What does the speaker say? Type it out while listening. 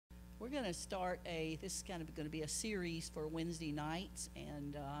We're going to start this is kind of going to be a series for Wednesday nights,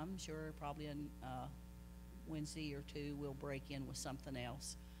 and I'm sure probably a Wednesday or two we'll break in with something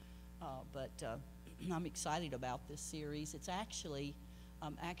else. But I'm excited about this series. It's actually,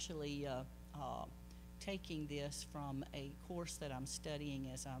 I'm actually taking this from a course that I'm studying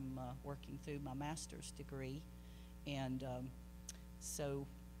as I'm working through my master's degree. And so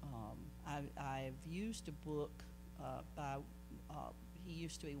I've used a book by, he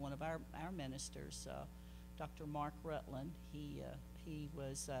used to be one of our ministers, Dr. Mark Rutland. He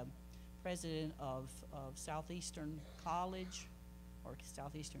was president of Southeastern College, or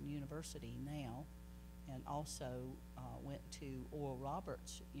Southeastern University now, and also went to Oral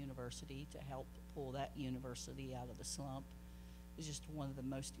Roberts University to help pull that university out of the slump. He's just one of the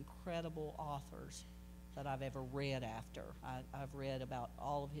most incredible authors that I've ever read after. I've read about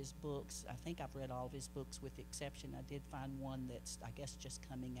all of his books. I think I've read all of his books with the exception. I did find one that's, I guess, just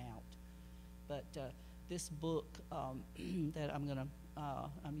coming out. But this book that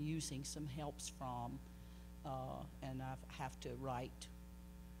I'm using some helps from, and I have to write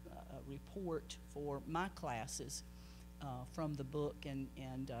a report for my classes from the book.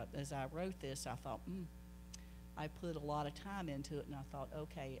 And as I wrote this, I thought, I put a lot of time into it, and I thought,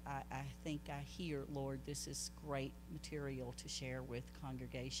 okay, I think I hear, Lord, this is great material to share with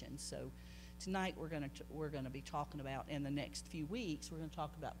congregations. So tonight we're going to be talking about, in the next few weeks, we're going to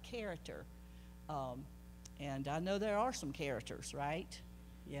talk about character. And I know there are some characters, right?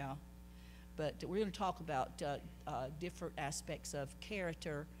 Yeah. But we're going to talk about different aspects of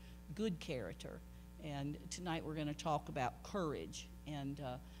character, good character. And tonight we're going to talk about courage. And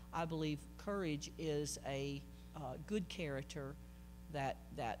I believe courage is a good character that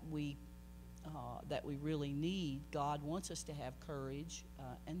we really need. God wants us to have courage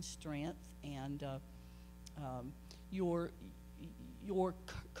and strength, and your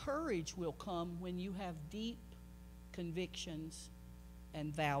courage will come when you have deep convictions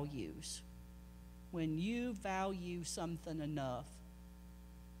and values. When you value something enough,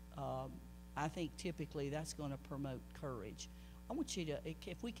 I think typically that's going to promote courage. I want you to,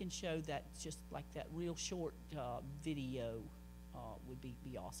 if we can show that, just like that real short video, would be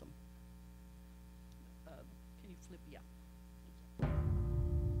awesome. Can you flip? Yeah.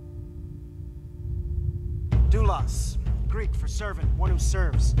 Doulos, Greek for servant, one who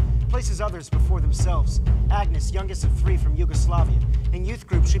serves, places others before themselves. Agnes, youngest of 3 from Yugoslavia. In youth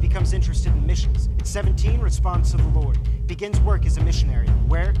group, she becomes interested in missions. At 17, responds to the Lord. Begins work as a missionary.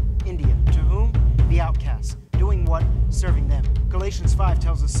 Where? India. To whom? The outcasts. Doing what? Serving them. Galatians 5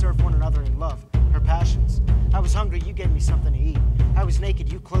 tells us serve one another in love. Her passions. I was hungry, you gave me something to eat. I was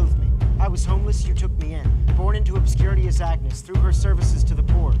naked, you clothed me. I was homeless, you took me in. Born into obscurity as Agnes, through her services to the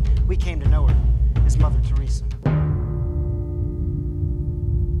poor, we came to know her as Mother Teresa.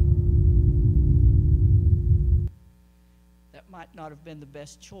 That might not have been the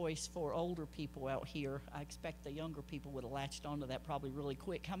best choice for older people out here. I expect the younger people would have latched onto that probably really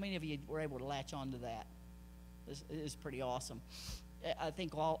quick. How many of you were able to latch onto that? This is pretty awesome. I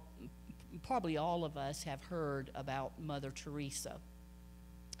think probably all of us have heard about Mother Teresa.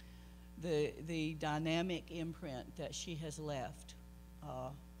 The dynamic imprint that she has left.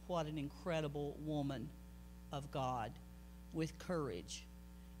 What an incredible woman of God with courage.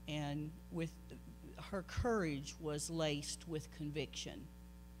 And with her courage was laced with conviction.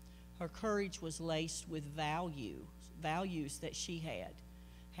 Her courage was laced with values that she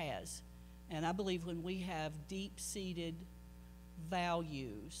has. And I believe when we have deep-seated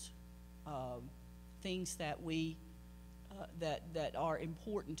values, things that we that are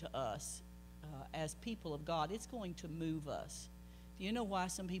important to us as people of God, it's going to move us. Do you know why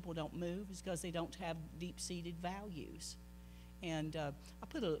some people don't move? It's because they don't have deep-seated values. And I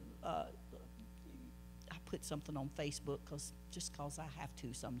put something on Facebook just because I have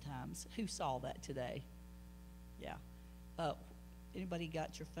to sometimes. Who saw that today? Yeah. Anybody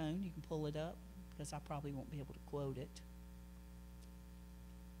got your phone? You can pull it up, because I probably won't be able to quote it.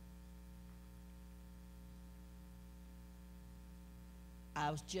 I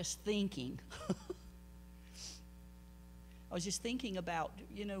was just thinking. I was just thinking about,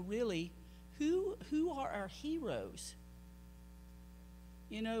 really, who are our heroes?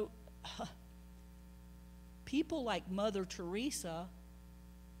 People like Mother Teresa,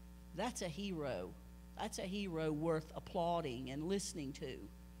 that's a hero. That's a hero worth applauding and listening to.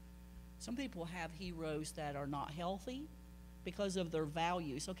 Some people have heroes that are not healthy because of their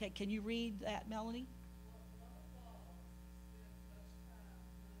values. Okay, can you read that, Melanie?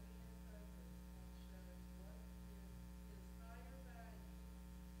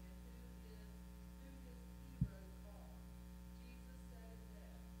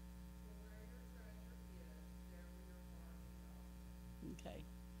 Okay.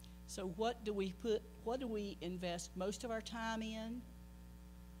 So what do we invest most of our time in?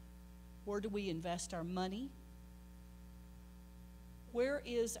 Where do we invest our money? Where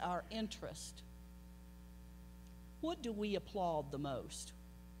is our interest? What do we applaud the most?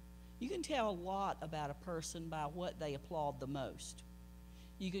 You can tell a lot about a person by what they applaud the most.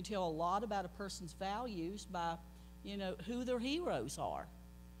 You can tell a lot about a person's values by, who their heroes are.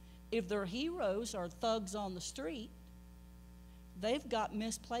 If their heroes are thugs on the street, they've got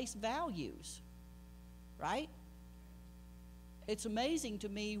misplaced values, right? It's amazing to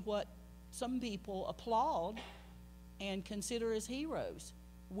me what some people applaud and consider as heroes.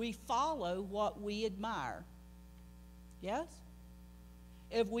 We follow what we admire. Yes?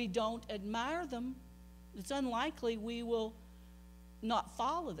 If we don't admire them, it's unlikely we will not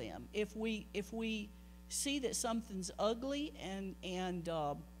follow them. If we see that something's ugly and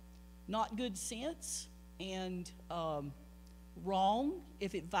not good sense and wrong,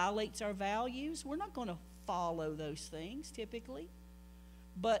 if it violates our values, we're not going to follow those things typically.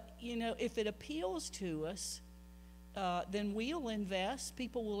 But if it appeals to us, then we'll invest.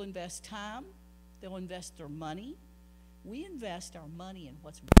 People will invest time. They'll invest their money. We invest our money in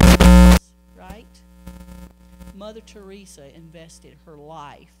what's right, right? Mother Teresa invested her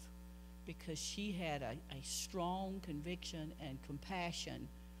life because she had a strong conviction and compassion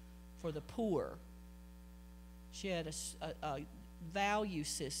for the poor. She had a value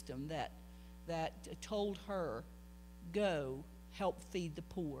system that told her, go help feed the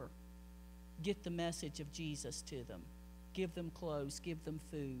poor, get the message of Jesus to them, give them clothes, give them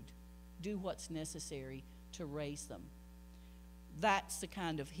food, do what's necessary to raise them. That's the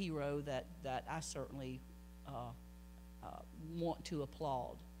kind of hero that I certainly want to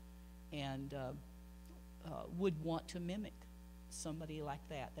applaud and would want to mimic somebody like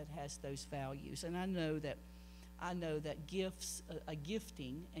that has those values. And I know that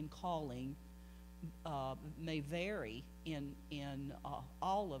gifting and calling may vary in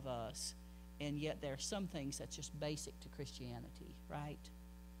all of us, and yet there are some things that's just basic to Christianity, right?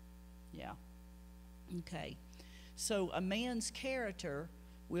 Yeah. Okay. So a man's character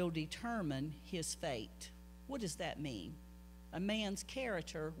will determine his fate. What does that mean? A man's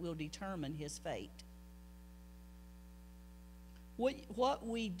character will determine his fate. What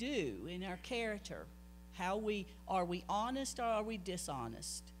we do in our character, are we honest or are we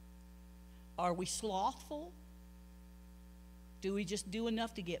dishonest? Are we slothful? Do we just do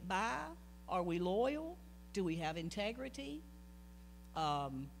enough to get by? Are we loyal? Do we have integrity?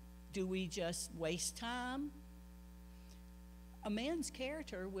 Do we just waste time? A man's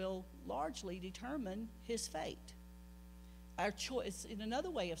character will largely determine his fate. Our choice, in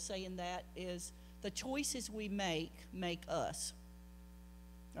another way of saying that, is the choices we make us,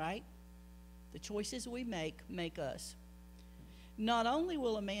 right? The choices we make us. Not only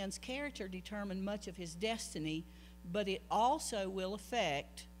will a man's character determine much of his destiny, but it also will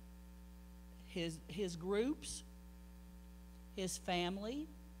affect his groups, his family,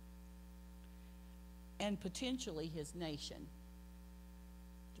 and potentially his nation.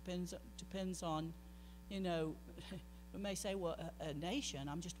 Depends on, we may say, well, a nation,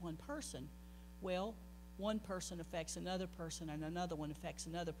 I'm just one person. Well, one person affects another person, and another one affects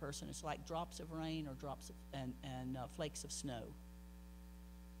another person. It's like drops of rain or flakes of snow.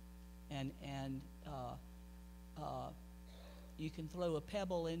 And you can throw a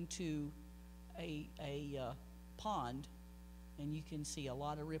pebble into a pond, and you can see a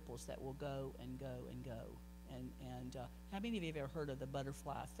lot of ripples that will go and go and go. And how many of you have ever heard of the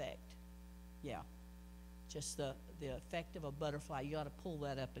butterfly effect? Yeah, just the effect of a butterfly. You ought to pull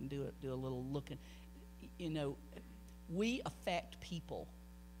that up and do a little looking. We affect people.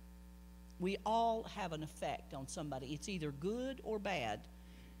 We all have an effect on somebody. It's either good or bad,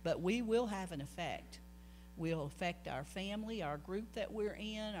 but we will have an effect. We'll affect our family, our group that we're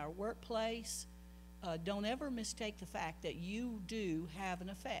in, our workplace. Don't ever mistake the fact that you do have an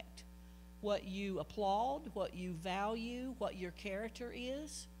effect. What you applaud, what you value, what your character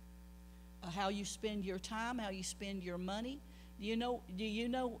is, how you spend your time, how you spend your money. Do you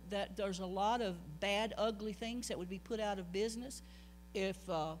know that there's a lot of bad, ugly things that would be put out of business if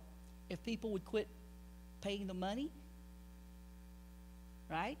people would quit paying the money?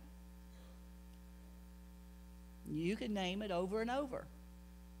 Right? You can name it over and over.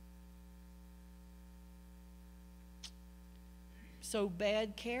 So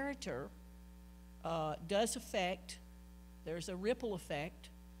bad character does affect, there's a ripple effect,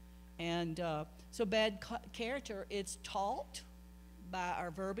 and so bad character, it's taught by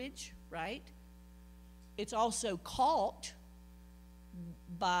our verbiage, right? It's also caught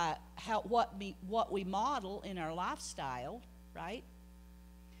by what we model in our lifestyle, right?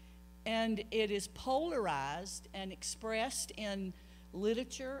 and it is polarized and expressed in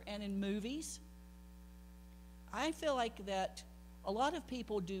literature and in movies. I feel like that a lot of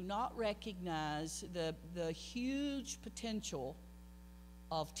people do not recognize the huge potential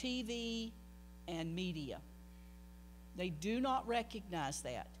of TV and media. They do not recognize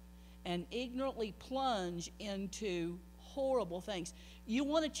that and ignorantly plunge into horrible things. You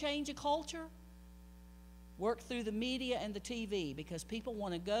want to change a culture? Work through the media and the TV, because people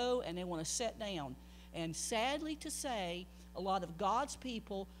want to go and they want to sit down. And sadly to say, a lot of God's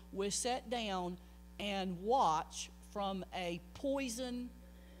people will sit down and watch from a poison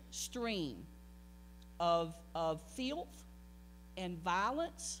stream of filth and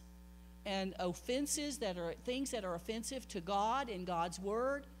violence and offenses that are things that are offensive to God and God's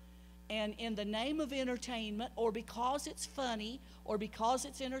word. And in the name of entertainment, or because it's funny, or because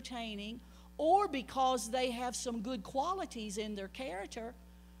it's entertaining, or because they have some good qualities in their character,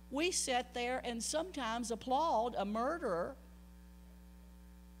 we sit there and sometimes applaud a murderer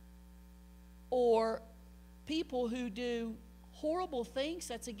or people who do horrible things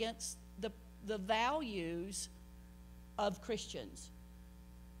that's against the values of Christians.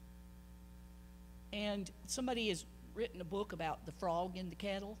 And somebody has written a book about the frog in the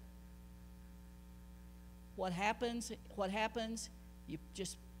kettle. What happens? You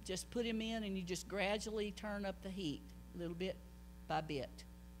just put him in and you just gradually turn up the heat, little bit by bit.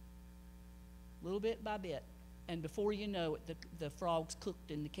 Little bit by bit. And before you know it, the frog's cooked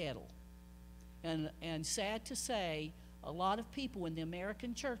in the kettle. And sad to say, a lot of people in the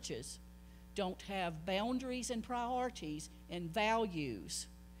American churches don't have boundaries and priorities and values.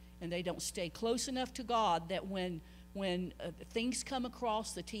 And they don't stay close enough to God that when things come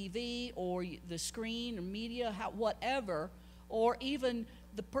across the TV or the screen or media, whatever, or even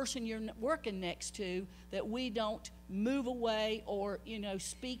the person you're working next to, that we don't move away or,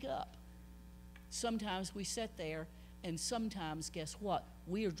 speak up. Sometimes we sit there, and sometimes, guess what?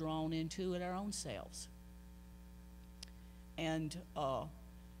 We are drawn into it our own selves. And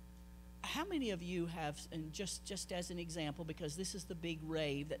how many of you have, and just as an example, because this is the big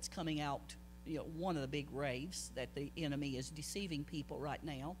rave that's coming out, one of the big raves that the enemy is deceiving people right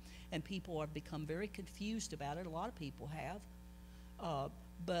now, and people have become very confused about it. A lot of people have.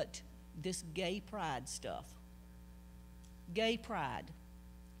 But this gay pride stuff. Gay pride.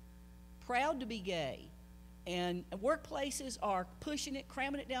 Proud to be gay. And workplaces are pushing it,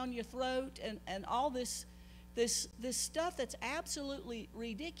 cramming it down your throat, and all this stuff that's absolutely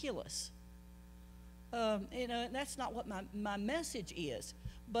ridiculous. And that's not what my message is.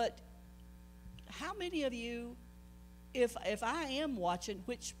 But how many of you, if I am watching,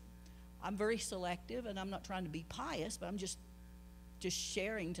 which I'm very selective, and I'm not trying to be pious, but I'm just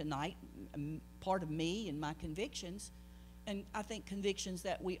sharing tonight part of me and my convictions, and I think convictions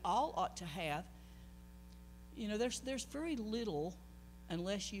that we all ought to have. There's very little,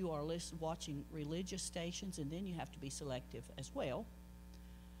 unless you are watching religious stations, and then you have to be selective as well.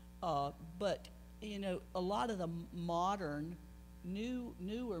 But a lot of the modern,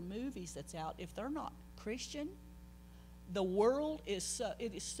 newer movies that's out, if they're not Christian, the world is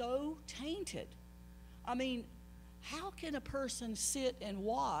so tainted. I mean, how can a person sit and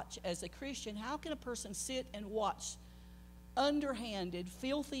watch, as a Christian, how can a person sit and watch underhanded,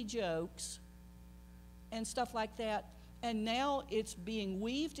 filthy jokes and stuff like that, and now it's being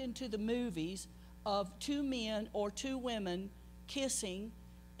weaved into the movies of two men or two women kissing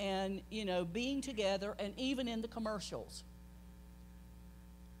and, being together, and even in the commercials.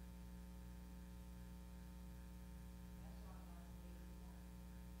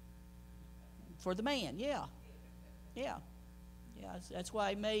 For the man, yeah. Yeah. Yeah, that's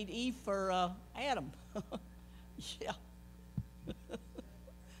why he made Eve for Adam. Yeah.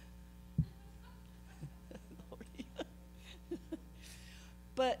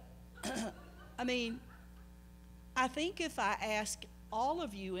 But, I mean, I think if I ask all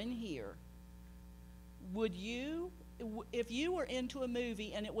of you in here, would you, if you were into a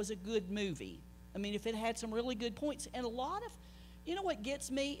movie and it was a good movie, I mean, if it had some really good points, and a lot of, what gets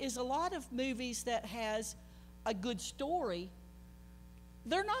me is a lot of movies that has a good story,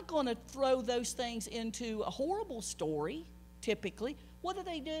 they're not going to throw those things into a horrible story, typically. What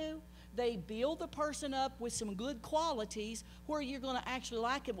do? They build the person up with some good qualities where you're going to actually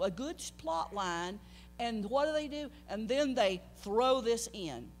like it, a good plot line, and what do? And then they throw this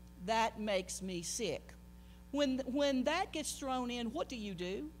in. That makes me sick. When that gets thrown in, what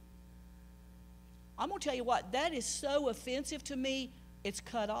do? I'm going to tell you what, that is so offensive to me, it's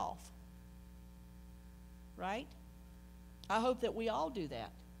cut off. Right? I hope that we all do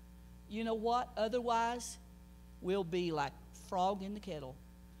that. You know what? Otherwise, we'll be like frog in the kettle.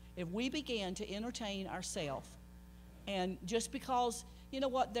 if we began to entertain ourselves, and just because, you know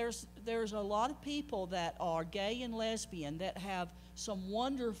what, there's a lot of people that are gay and lesbian that have some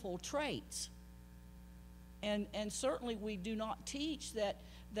wonderful traits. And certainly we do not teach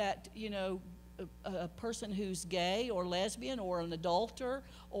that you know, a person who's gay or lesbian or an adulterer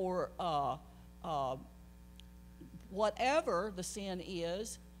or whatever the sin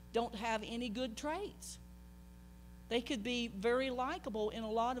is, don't have any good traits. They could be very likable in a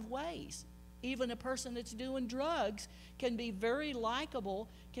lot of ways. Even a person that's doing drugs can be very likable,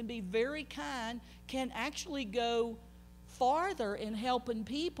 can be very kind, can actually go farther in helping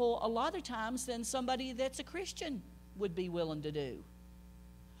people a lot of times than somebody that's a Christian would be willing to do.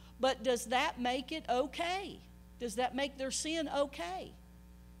 But does that make it okay? Does that make their sin okay?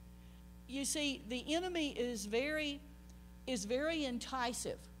 You see, the enemy is very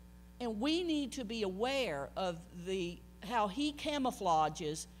enticing, and we need to be aware of how he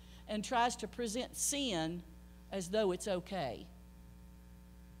camouflages and tries to present sin as though it's okay.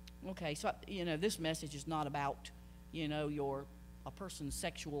 Okay, so, you know, this message is not about, you know, a person's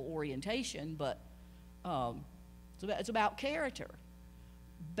sexual orientation, but it's about character.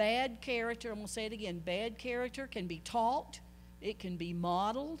 Bad character, I'm going to say it again, bad character can be taught, it can be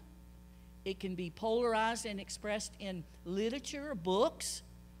modeled, it can be polarized and expressed in literature, books,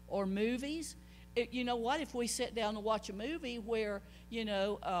 or movies. You know what, if we sit down and watch a movie where, you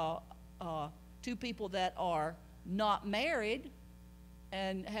know, two people that are not married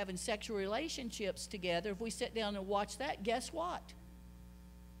and having sexual relationships together, if we sit down and watch that, guess what?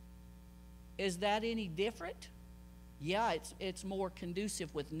 Is that any different? Yeah, it's more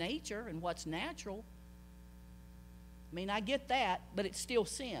conducive with nature and what's natural. I mean, I get that, but it's still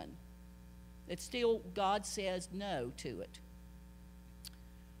sin. It's still, God says no to it.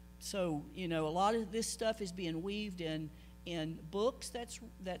 So, you know, a lot of this stuff is being weaved in books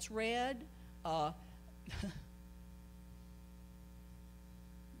that's read. Go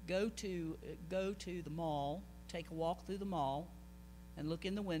to the mall, take a walk through the mall, and look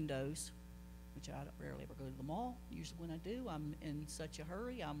in the windows, which I rarely ever go to the mall. Usually when I do, I'm in such a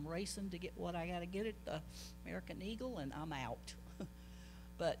hurry. I'm racing to get what I got to get at the American Eagle, and I'm out.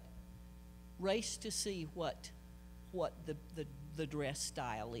 But race to see what the dress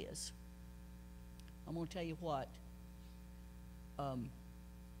style is. I'm going to tell you what.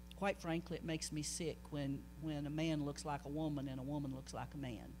 Quite frankly, it makes me sick when a man looks like a woman and a woman looks like a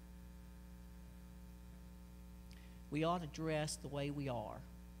man. We ought to dress the way we are.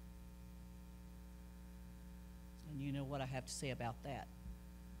 And you know what I have to say about that,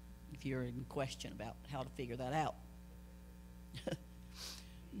 if you're in question about how to figure that out.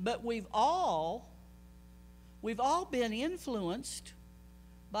 But we've all been influenced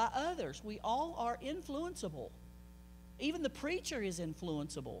by others. We all are influenceable. Even the preacher is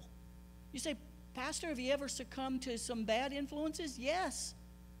influenceable. You say, Pastor, have you ever succumbed to some bad influences? Yes.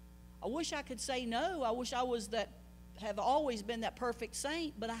 I wish I could say no. I wish I have always been that perfect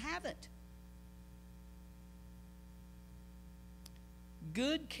saint, but I haven't.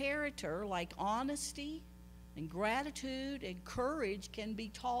 Good character, like honesty and gratitude and courage, can be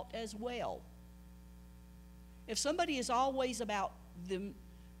taught as well. If somebody is always about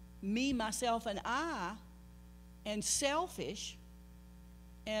me, myself, and I, and selfish,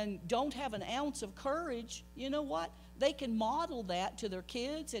 and don't have an ounce of courage, you know what? They can model that to their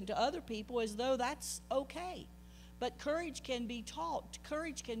kids and to other people as though that's okay. But courage can be taught.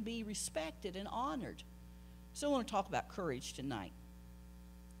 Courage can be respected and honored. So I want to talk about courage tonight.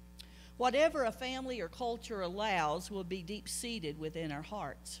 Whatever a family or culture allows will be deep-seated within our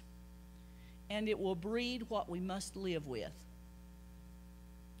hearts, and it will breed what we must live with.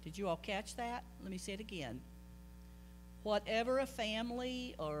 Did you all catch that? Let me say it again. Whatever a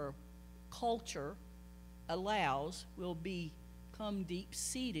family or culture allows will become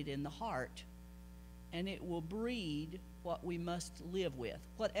deep-seated in the heart, and it will breed what we must live with.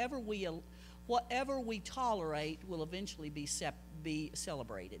 Whatever we tolerate will eventually be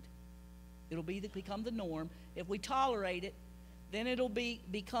celebrated. It'll become the norm. If we tolerate it, then it'll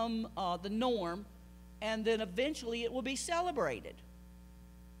become the norm, and then eventually it will be celebrated.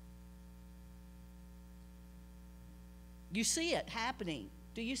 You see it happening.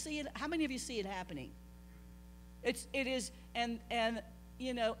 Do you see it? How many of you see it happening? It is, and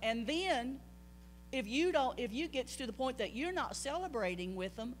you know, and then if you get to the point that you're not celebrating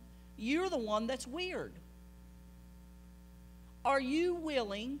with them, you're the one that's weird. Are you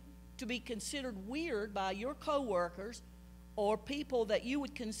willing to be considered weird by your coworkers or people that you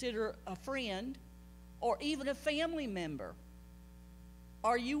would consider a friend or even a family member?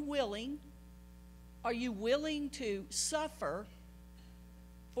 Are you willing to suffer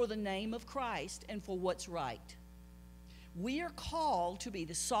for the name of Christ and for what's right. We are called to be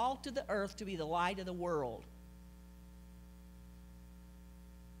the salt of the earth, to be the light of the world.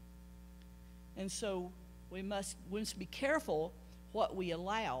 And so we must be careful what we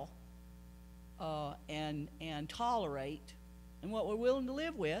allow and tolerate, and what we're willing to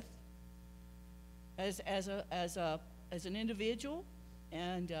live with as an individual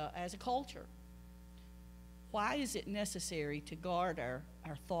and as a culture. Why is it necessary to guard our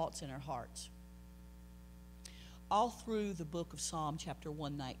thoughts and our hearts? All through the book of Psalm chapter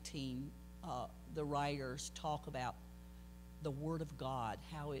 119, the writers talk about the Word of God,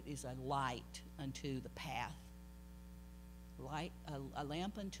 how it is a light unto the path, a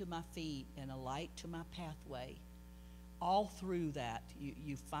lamp unto my feet and a light to my pathway. All through that,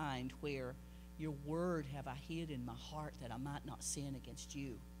 you find where your word have I hid in my heart that I might not sin against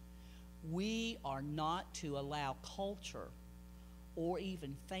you. We are not to allow culture or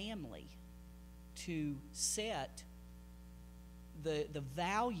even family to set the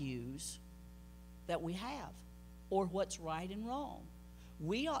values that we have or what's right and wrong.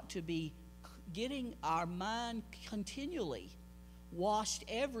 We ought to be getting our mind continually washed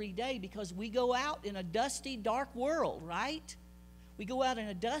every day, because we go out in a dusty, dark world, right? We go out in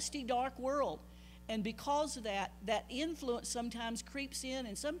a dusty, dark world. And because of that, that influence sometimes creeps in,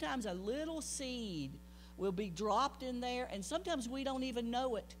 and sometimes a little seed will be dropped in there, and sometimes we don't even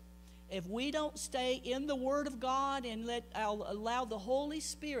know it. If we don't stay in the Word of God and allow the Holy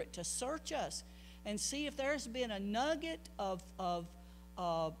Spirit to search us and see if there's been a nugget of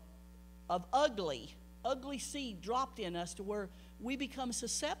ugly seed dropped in us to where we become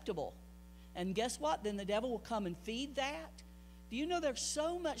susceptible. And guess what? Then the devil will come and feed that. Do you know there's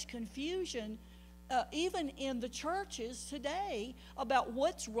so much confusion even in the churches today about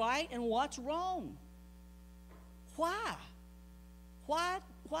what's right and what's wrong? Why? Why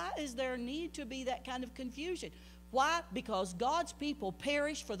is there a need to be that kind of confusion? Why? Because God's people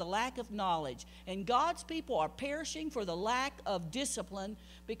perish for the lack of knowledge. And God's people are perishing for the lack of discipline,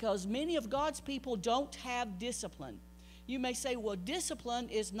 because many of God's people don't have discipline. You may say, well, discipline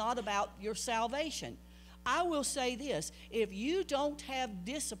is not about your salvation. I will say this: if you don't have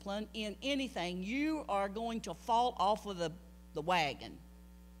discipline in anything, you are going to fall off of the wagon.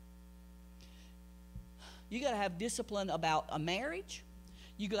 You got to have discipline about a marriage.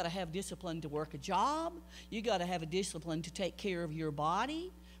 You got to have discipline to work a job. You got to have a discipline to take care of your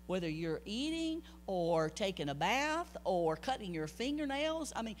body, whether you're eating or taking a bath or cutting your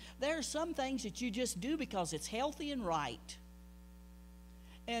fingernails. I mean, there are some things that you just do because it's healthy and right.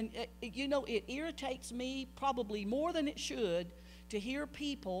 And, you know, it irritates me probably more than it should to hear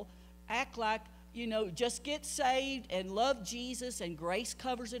people act like, you know, just get saved and love Jesus and grace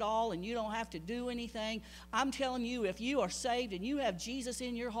covers it all and you don't have to do anything. I'm telling you, if you are saved and you have Jesus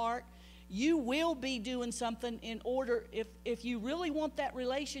in your heart, you will be doing something in order. If you really want that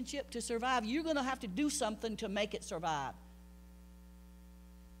relationship to survive, you're going to have to do something to make it survive.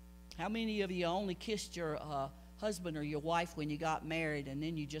 How many of you only kissed your husband or your wife when you got married, and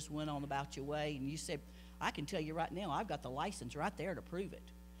then you just went on about your way, and you said, I can tell you right now, I've got the license right there to prove it?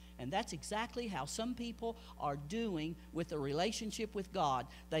 And that's exactly how some people are doing with the relationship with God.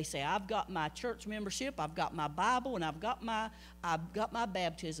 They say, I've got my church membership, I've got my Bible, and I've got my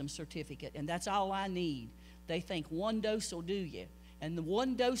baptism certificate, and that's all I need. They think one dose will do you. And the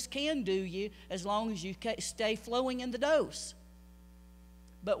one dose can do you as long as you stay flowing in the dose.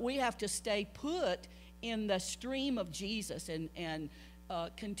 But we have to stay put in the stream of Jesus and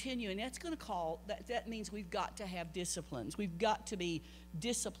continue. And that's going to that means we've got to have disciplines. We've got to be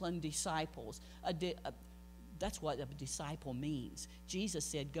disciplined disciples. That's what a disciple means. Jesus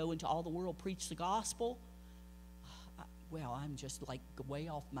said, go into all the world, preach the gospel. Well, I'm just like way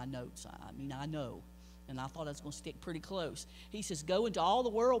off my notes. I mean, I know. And I thought I was going to stick pretty close. He says, go into all the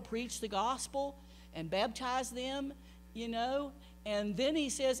world, preach the gospel, and baptize them, you know. And then he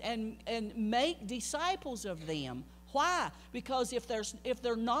says, and make disciples of them. Why? Because if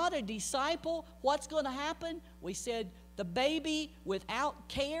they're not a disciple, what's going to happen? We said the baby without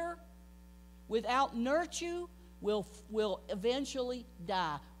care, without nurture, will eventually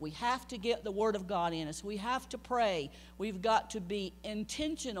die. We have to get the Word of God in us. We have to pray. We've got to be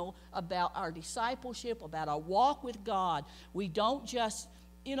intentional about our discipleship, about our walk with God. We don't just,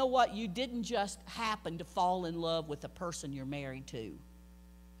 you know what, you didn't just happen to fall in love with the person you're married to.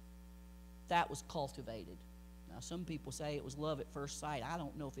 That was cultivated. Now, some people say it was love at first sight. I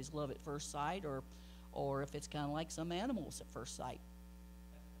don't know if it's love at first sight or if it's kind of like some animals at first sight.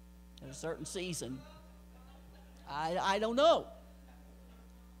 At a certain season. I don't know.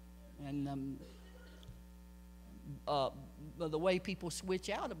 And the way people switch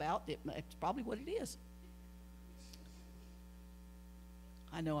out about it, it's probably what it is.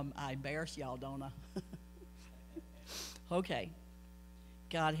 I know I embarrass y'all, don't I? Okay.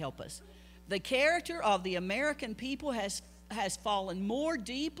 God help us. The character of the American people has fallen more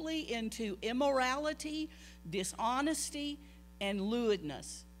deeply into immorality, dishonesty, and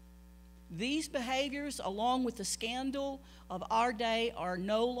lewdness. These behaviors, along with the scandal of our day, are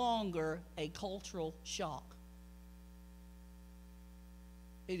no longer a cultural shock.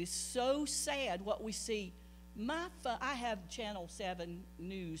 It is so sad what we see. I have Channel 7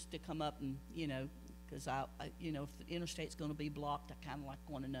 News to come up and, because if the interstate's going to be blocked, I kind of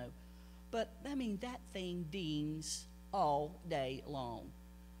want to know. But, I mean, that thing dings all day long.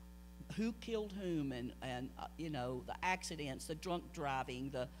 Who killed whom, and the accidents, the drunk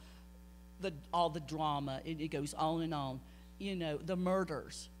driving, all the drama, it goes on and on. The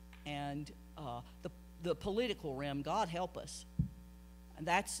murders, and the political realm, God help us. And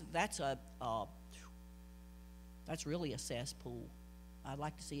that's really a cesspool. I'd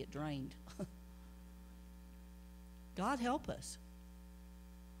like to see it drained. God help us.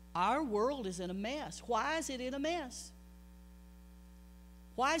 Our world is in a mess. Why is it in a mess?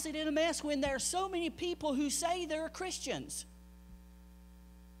 Why is it in a mess when there are so many people who say they're Christians?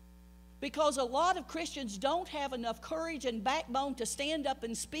 Because a lot of Christians don't have enough courage and backbone to stand up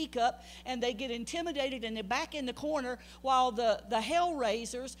and speak up, and they get intimidated and they're back in the corner, while the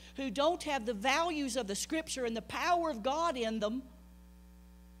hell-raisers who don't have the values of the Scripture and the power of God in them,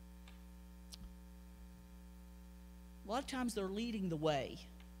 a lot of times they're leading the way.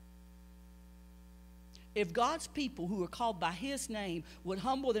 If God's people who are called by His name would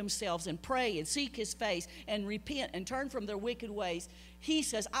humble themselves and pray and seek His face and repent and turn from their wicked ways, He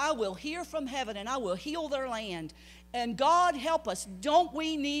says, I will hear from heaven and I will heal their land. And God help us, don't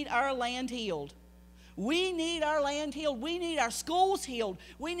we need our land healed? We need our land healed. We need our schools healed.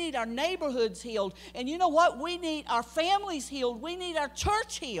 We need our neighborhoods healed. And you know what? We need our families healed. We need our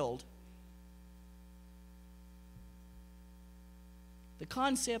church healed. The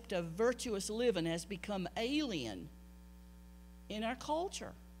concept of virtuous living has become alien in our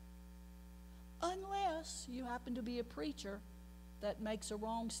culture. Unless you happen to be a preacher that makes a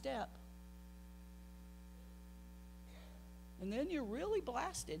wrong step. And then you're really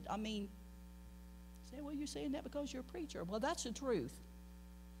blasted. I mean, say, well, you're saying that because you're a preacher. Well, that's the truth.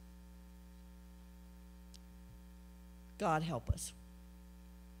 God help us.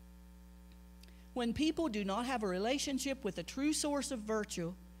 When people do not have a relationship with the true source of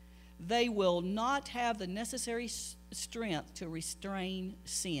virtue, they will not have the necessary strength to restrain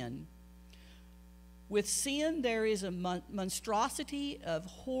sin. With sin, there is a monstrosity of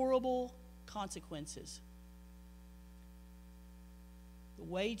horrible consequences. The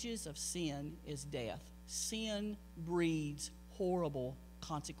wages of sin is death. Sin breeds horrible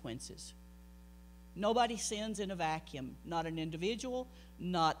consequences. Nobody sins in a vacuum. Not an individual,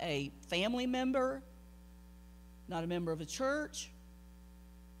 not a family member, not a member of a church,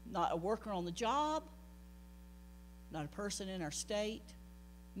 not a worker on the job, not a person in our state.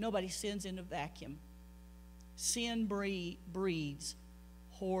 Nobody sins in a vacuum. Sin breeds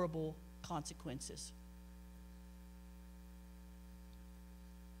horrible consequences.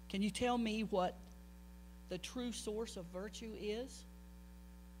 Can you tell me what the true source of virtue is?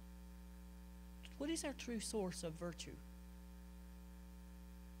 What is our true source of virtue?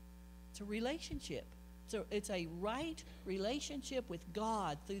 It's a relationship. So it's a right relationship with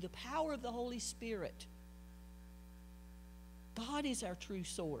God through the power of the Holy Spirit. God is our true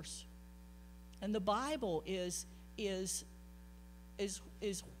source. And the Bible is the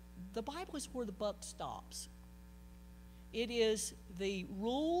Bible is where the buck stops. It is the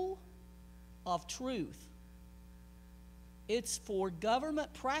rule of truth. It's for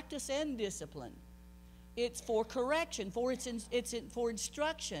government practice and discipline. It's for correction, it's for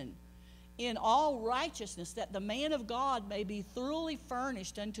instruction in all righteousness, that the man of God may be thoroughly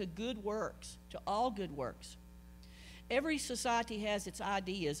furnished unto good works, to all good works. Every society has its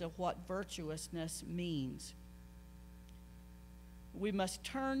ideas of what virtuousness means. We must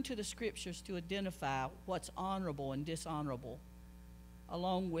turn to the Scriptures to identify what's honorable and dishonorable,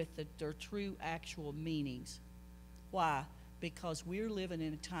 along with their true actual meanings. Why? Because we're living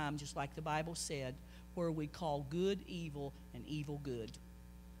in a time, just like the Bible said, where we call good evil and evil good.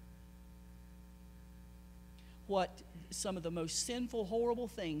 What some of the most sinful, horrible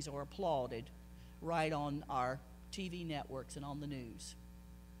things are applauded right on our TV networks and on the news.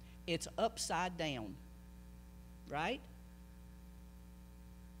 It's upside down, right?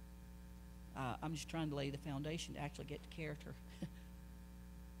 I'm just trying to lay the foundation to actually get to character.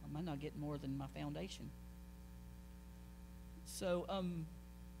 I might not get more than my foundation. So,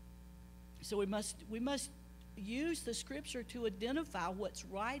 so we must use the Scripture to identify what's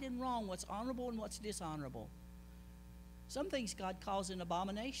right and wrong, what's honorable and what's dishonorable. Some things God calls an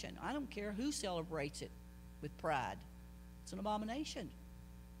abomination. I don't care who celebrates it with pride. It's an abomination.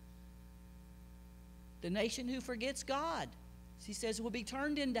 The nation who forgets God, he says, will be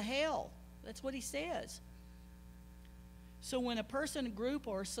turned into hell. That's what he says. So when a person, a group,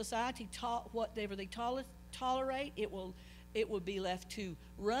 or a society whatever they tolerate, it will be left to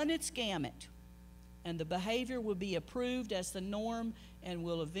run its gamut, and the behavior will be approved as the norm and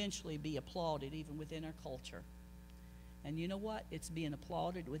will eventually be applauded even within our culture. And you know what? It's being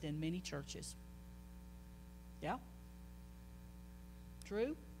applauded within many churches. Yeah?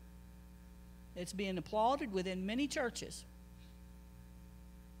 True? It's being applauded within many churches.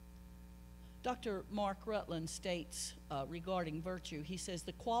 Dr. Mark Rutland states regarding virtue, he says,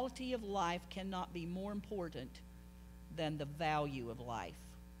 the quality of life cannot be more important than the value of life.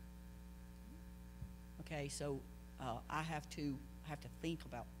 Okay, so I have to think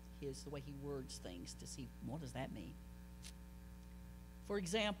about the way he words things to see what does that mean. For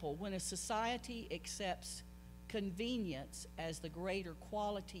example, when a society accepts convenience as the greater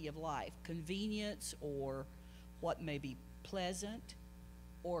quality of life, convenience or what may be pleasant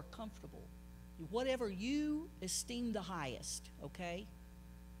or comfortable, whatever you esteem the highest, okay?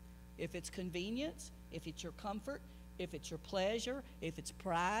 If it's convenience, if it's your comfort, if it's your pleasure, if it's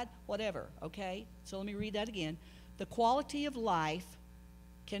pride, whatever, okay? So let me read that again. The quality of life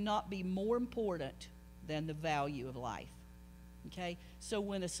cannot be more important than the value of life, okay? So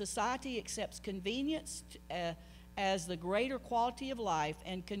when a society accepts convenience as the greater quality of life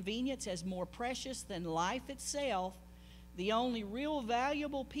and convenience as more precious than life itself, the only real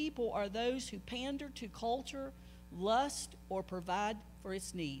valuable people are those who pander to culture, lust, or provide for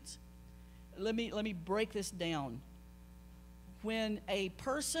its needs. Let me break this down. When a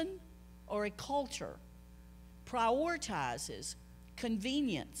person or a culture prioritizes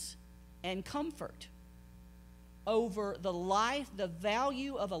convenience and comfort over the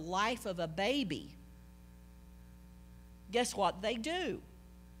value of a life of a baby, guess what they do?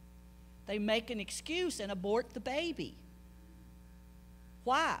 They make an excuse and abort the baby.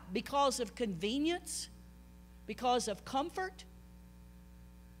 Why? Because of convenience? Because of comfort?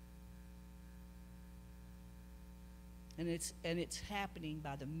 And it's happening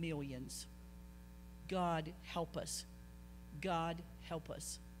by the millions. God help us. God help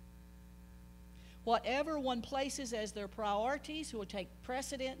us. Whatever one places as their priorities will take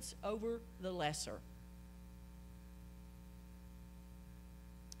precedence over the lesser.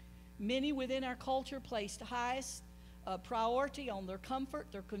 Many within our culture place the highest priority on their comfort,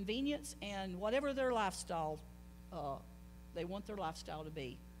 their convenience, and whatever their lifestyle, they want their lifestyle to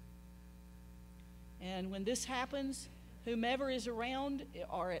be. And when this happens, whomever is around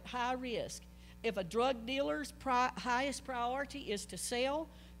are at high risk. If a drug dealer's highest priority is to sell,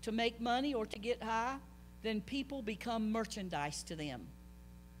 to make money, or to get high, then people become merchandise to them.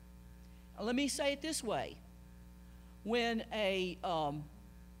 Let me say it this way. When a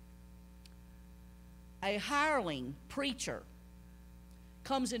hireling preacher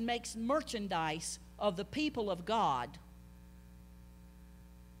comes and makes merchandise of the people of God,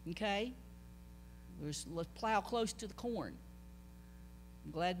 okay? Let's plow close to the corn.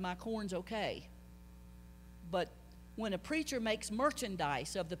 I'm glad my corn's okay. But when a preacher makes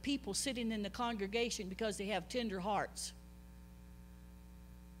merchandise of the people sitting in the congregation because they have tender hearts,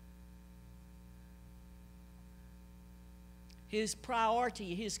 his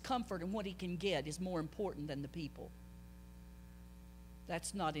priority, his comfort, and what he can get is more important than the people.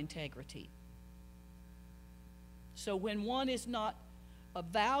 That's not integrity. So when one is not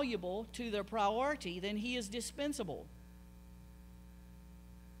valuable to their priority, then he is dispensable.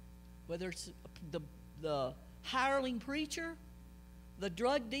 Whether it's the hireling preacher, the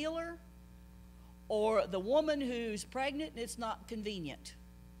drug dealer, or the woman who's pregnant and it's not convenient.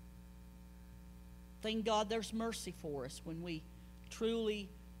 Thank God there's mercy for us when we truly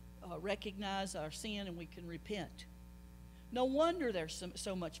recognize our sin and we can repent. No wonder there's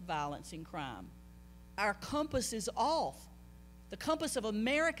so much violence and crime. Our compass is off. The compass of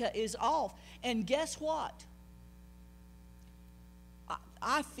America is off. And guess what?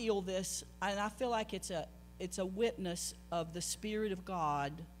 I feel this, and I feel like it's a witness of the Spirit of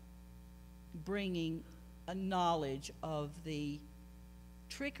God bringing a knowledge of the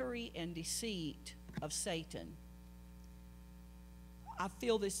trickery and deceit of Satan. I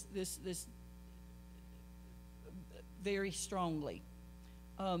feel this very strongly.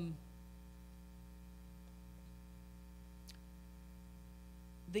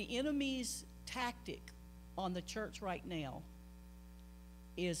 The enemy's tactic on the church right now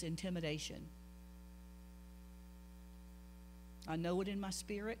is intimidation. I know it in my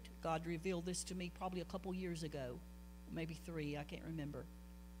spirit. God revealed this to me probably a couple years ago, maybe 3, I can't remember.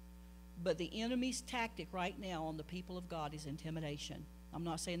 But the enemy's tactic right now on the people of God is intimidation. I'm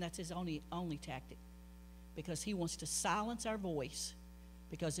not saying that's his only tactic, because he wants to silence our voice.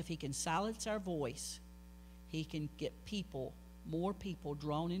 Because if he can silence our voice, he can get more people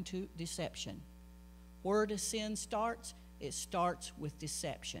drawn into deception. Where does sin starts? It starts with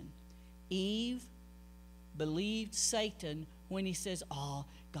deception. Eve believed Satan when he says, "Oh,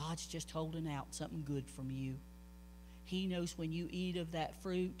 God's just holding out something good from you. He knows when you eat of that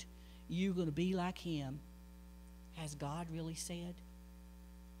fruit, you're going to be like him." Has God really said?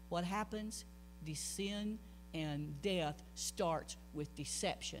 What happens? The sin and death starts with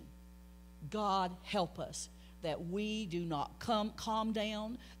deception. God help us that we do not calm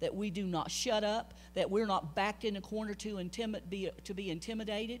down, that we do not shut up, that we're not backed in a corner to be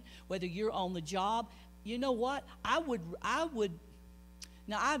intimidated. Whether you're on the job, you know what?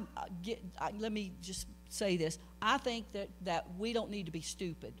 Let me just say this. I think that we don't need to be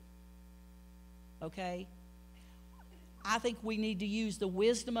stupid. Okay? I think we need to use the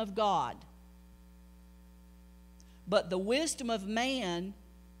wisdom of God. But the wisdom of man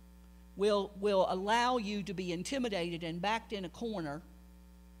will allow you to be intimidated and backed in a corner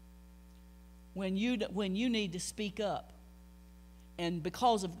when you need to speak up. And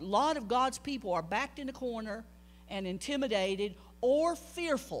because a lot of God's people are backed in a corner and intimidated or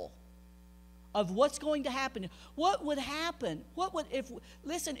fearful of what's going to happen. What would happen?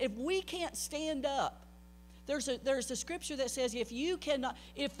 If we can't stand up? There's a scripture that says, if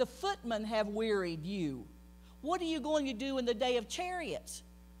the footmen have wearied you, what are you going to do in the day of chariots?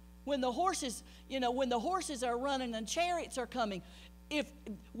 When the horses are running and chariots are coming. If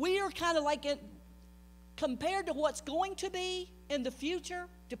we are kind of like compared to what's going to be in the future,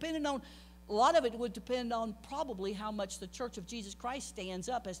 a lot of it would depend on probably how much the Church of Jesus Christ stands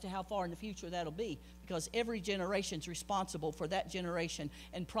up as to how far in the future that'll be, because every generation's responsible for that generation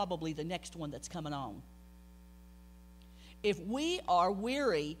and probably the next one that's coming on. If we are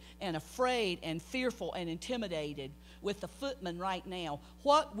weary and afraid and fearful and intimidated with the footmen right now,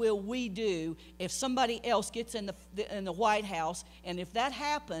 what will we do if somebody else gets in the White House? And if that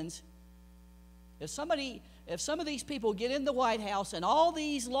happens, if some of these people get in the White House and all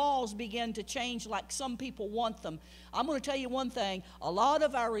these laws begin to change like some people want them, I'm going to tell you one thing: a lot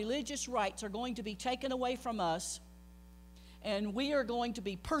of our religious rights are going to be taken away from us. And we are going to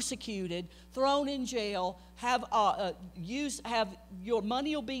be persecuted, thrown in jail, have your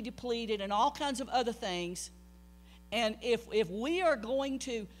money will be depleted, and all kinds of other things. And if we are going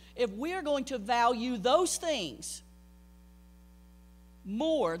to value those things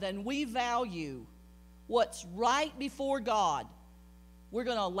more than we value what's right before God, we're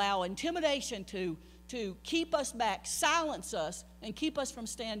going to allow intimidation to keep us back, silence us, and keep us from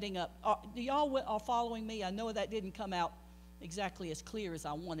standing up. Do y'all are following me? I know that didn't come out exactly as clear as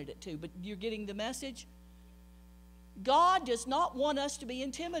I wanted it to, but you're getting the message? God does not want us to be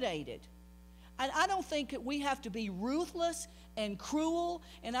intimidated. And I don't think that we have to be ruthless and cruel,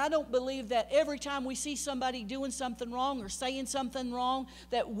 and I don't believe that every time we see somebody doing something wrong or saying something wrong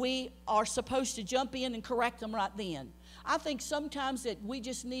that we are supposed to jump in and correct them right then. I think sometimes that we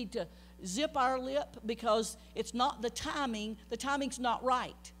just need to zip our lip because it's not the timing's not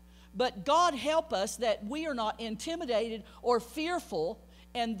right. But God help us that we are not intimidated or fearful,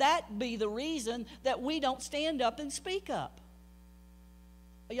 and that be the reason that we don't stand up and speak up.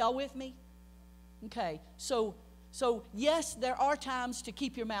 Are y'all with me? Okay, so yes, there are times to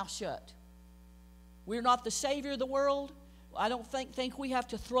keep your mouth shut. We're not the Savior of the world. I don't think we have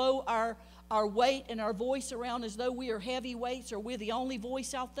to throw our weight and our voice around as though we are heavy weights or we're the only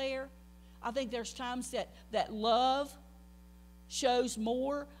voice out there. I think there's times that love shows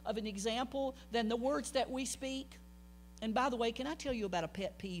more of an example than the words that we speak. And by the way, can I tell you about a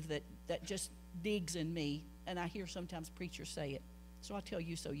pet peeve that just digs in me, and I hear sometimes preachers say it, so I'll tell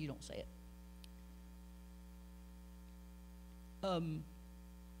you so you don't say it. And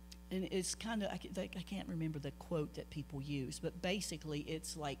it's kind of, I can't remember the quote that people use, but basically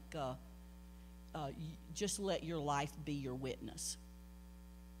it's like, just let your life be your witness.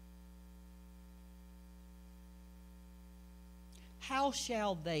 How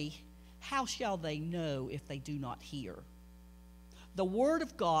shall they know if they do not hear? The Word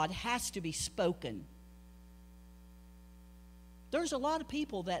of God has to be spoken. There's a lot of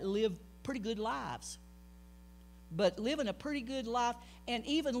people that live pretty good lives, but living a pretty good life and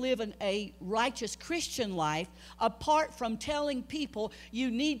even living a righteous Christian life apart from telling people you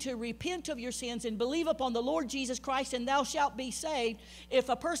need to repent of your sins and believe upon the Lord Jesus Christ and thou shalt be saved. If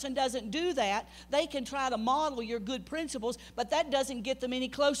a person doesn't do that, they can try to model your good principles, but that doesn't get them any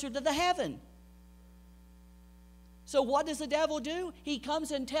closer to the heaven. So what does the devil do? He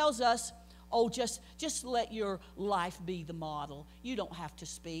comes and tells us, oh, just let your life be the model. You don't have to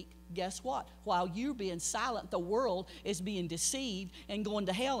speak. Guess what? While you're being silent, the world is being deceived and going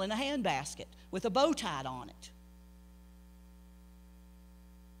to hell in a handbasket with a bow tied on it.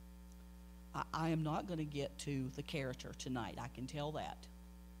 I am not going to get to the character tonight. I can tell that.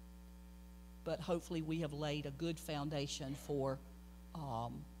 But hopefully we have laid a good foundation for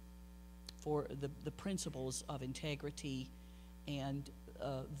the principles of integrity and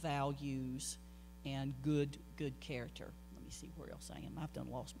values and good character. Let me see where else I am. I've done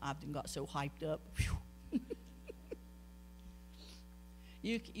got so hyped up.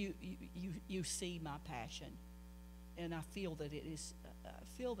 You see my passion, and I feel that it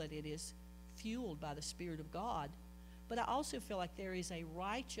is fueled by the Spirit of God. But I also feel like there is a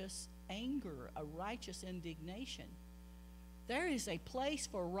righteous anger, a righteous indignation. There is a place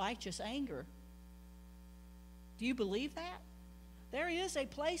for righteous anger. Do you believe that? There is a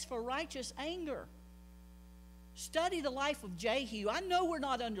place for righteous anger. Study the life of Jehu. I know we're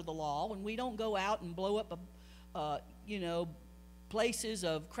not under the law and we don't go out and blow up places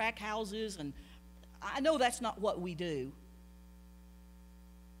of crack houses, and I know that's not what we do.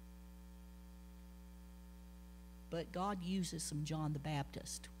 But God uses some John the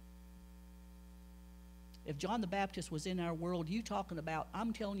Baptist. If John the Baptist was in our world, you talking about,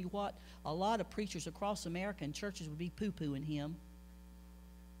 I'm telling you what, a lot of preachers across America and churches would be poo-pooing him.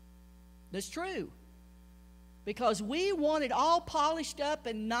 That's true. Because we want it all polished up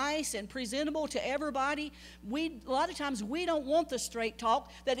and nice and presentable to everybody. A lot of times we don't want the straight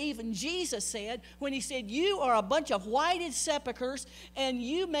talk that even Jesus said when he said, you are a bunch of whited sepulchres and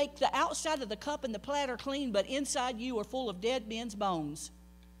you make the outside of the cup and the platter clean, but inside you are full of dead men's bones.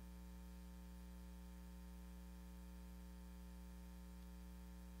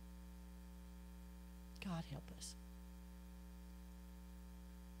 God help us.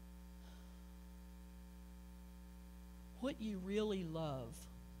 What you really love,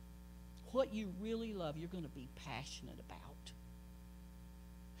 you're going to be passionate about.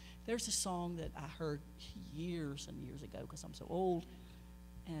 There's a song that I heard years and years ago because I'm so old,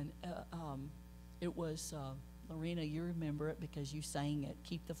 and it was, Loraine, you remember it because you sang it,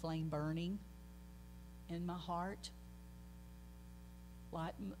 keep the flame burning in my heart.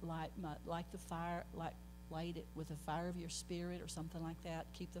 Light the fire, light it with the fire of your spirit or something like that.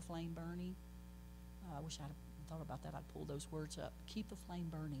 Keep the flame burning. I wish I'd thought about that. I'd pull those words up. Keep the flame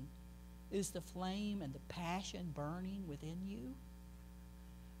burning. Is the flame and the passion burning within you?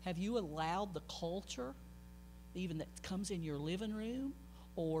 Have you allowed the culture, even that comes in your living room,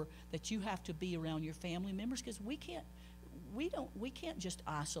 or that you have to be around your family members? Because we can't just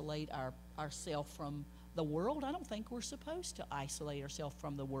isolate ourselves from the world. I don't think we're supposed to isolate ourselves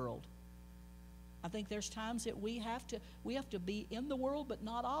from the world. I think there's times that we have to be in the world but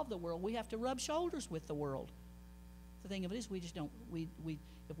not of the world. We have to rub shoulders with the world. The thing of it is, we just don't.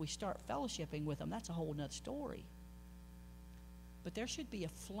 If we start fellowshipping with them, that's a whole nother story. But there should be a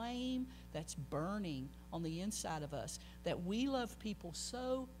flame that's burning on the inside of us, that we love people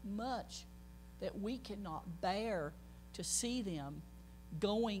so much that we cannot bear to see them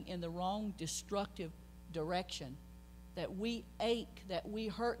going in the wrong, destructive direction, that we ache, that we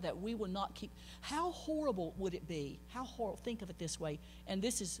hurt, that we will not keep. How horrible would it be? How horrible? Think of it this way, and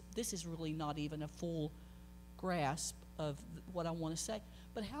this is really not even a full grasp of what I want to say,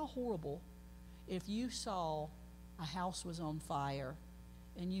 but how horrible if you saw a house was on fire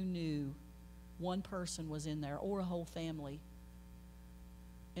and you knew one person was in there or a whole family,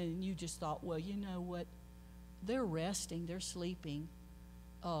 and you just thought, well, you know what, they're resting, they're sleeping,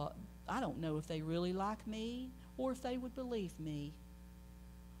 I don't know if they really like me or if they would believe me.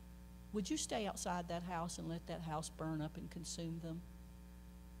 Would you stay outside that house and let that house burn up and consume them?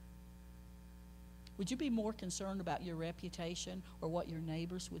 Would you be more concerned about your reputation or what your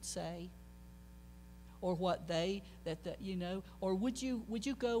neighbors would say, or what or would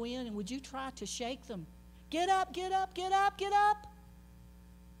you go in and would you try to shake them? Get up, get up, get up, get up.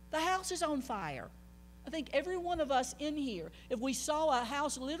 The house is on fire. I think every one of us in here, if we saw a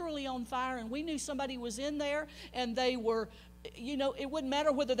house literally on fire and we knew somebody was in there and they were, it wouldn't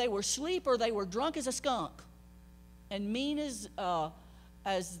matter whether they were asleep or they were drunk as a skunk and mean as a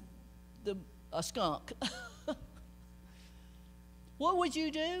skunk. What would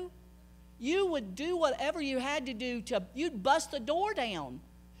you do? You would do whatever you had to do you'd bust the door down.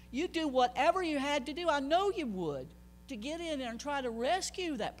 You'd do whatever you had to do. I know you would, to get in there and try to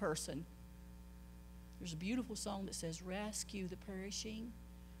rescue that person. There's a beautiful song that says, rescue the perishing,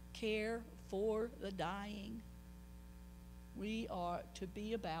 care for the dying. We are to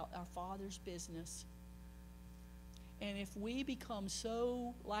be about our Father's business. And if we become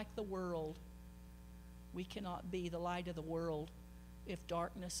so like the world, we cannot be the light of the world if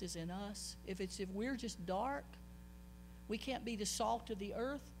darkness is in us. If we're just dark, we can't be the salt of the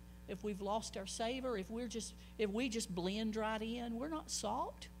earth. If we've lost our savor, if we just blend right in, we're not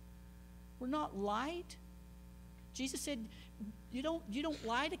salt. We're not light. Jesus said, you don't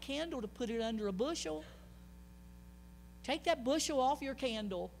light a candle to put it under a bushel. Take that bushel off your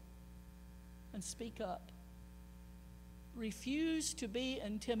candle and speak up. Refuse to be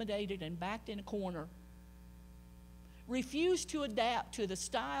intimidated and backed in a corner. Refuse to adapt to the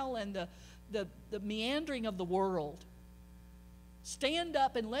style and the meandering of the world. Stand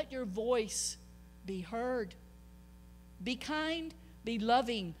up and let your voice be heard. Be kind, be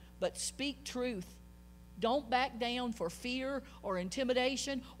loving, but speak truth. Don't back down for fear or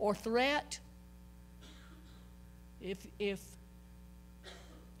intimidation or threat. If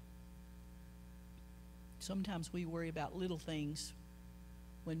sometimes we worry about little things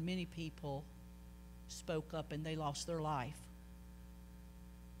when many people spoke up and they lost their life.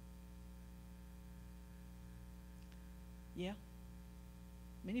 Yeah.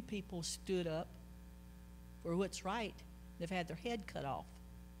 Many people stood up for what's right. They've had their head cut off.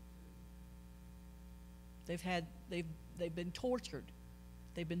 They've been tortured.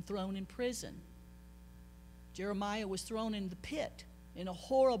 They've been thrown in prison. Jeremiah was thrown in the pit, in a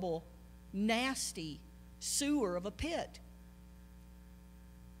horrible, nasty sewer of a pit.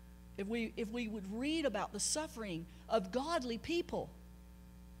 If we would read about the suffering of godly people.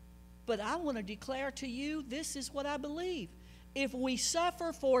 But I want to declare to you, this is what I believe. If we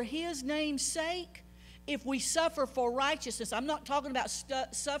suffer for His name's sake, if we suffer for righteousness, I'm not talking about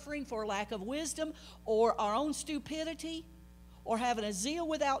suffering for lack of wisdom or our own stupidity or having a zeal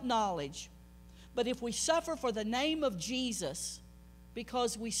without knowledge. But if we suffer for the name of Jesus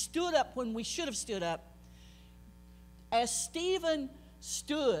because we stood up when we should have stood up, as Stephen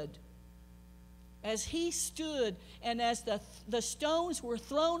stood, as he stood, and as the stones were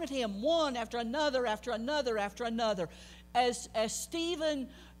thrown at him, one after another, after another, after another, as Stephen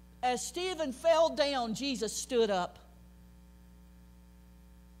fell down, Jesus stood up.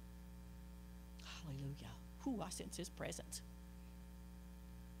 Hallelujah. Whew, I sense His presence.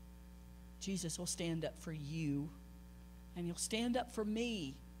 Jesus will stand up for you, and He'll stand up for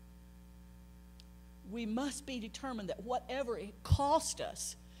me. We must be determined that whatever it costs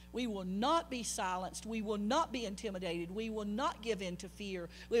us, we will not be silenced. We will not be intimidated. We will not give in to fear.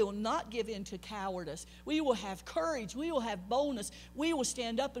 We will not give in to cowardice. We will have courage. We will have boldness. We will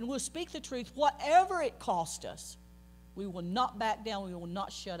stand up and we'll speak the truth, whatever it costs us. We will not back down. We will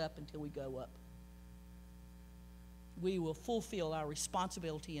not shut up until we go up. We will fulfill our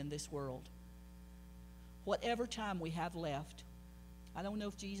responsibility in this world. Whatever time we have left, I don't know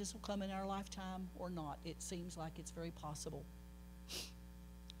if Jesus will come in our lifetime or not. It seems like it's very possible.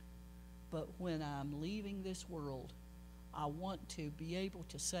 But when I'm leaving this world, I want to be able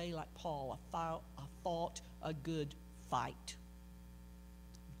to say like Paul, I fought a good fight.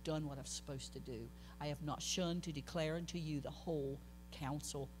 I've done what I'm supposed to do. I have not shunned to declare unto you the whole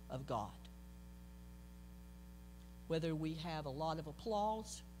counsel of God. Whether we have a lot of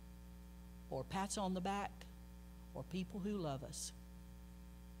applause or pats on the back or people who love us,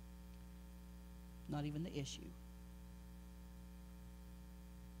 not even the issue.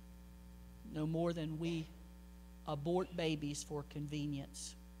 No more than we abort babies for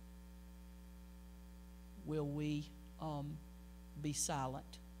convenience will we be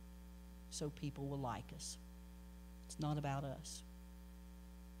silent so people will like us. It's not about us.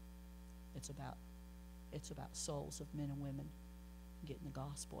 It's about souls of men and women getting the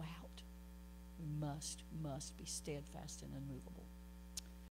gospel out. We must be steadfast and unmovable.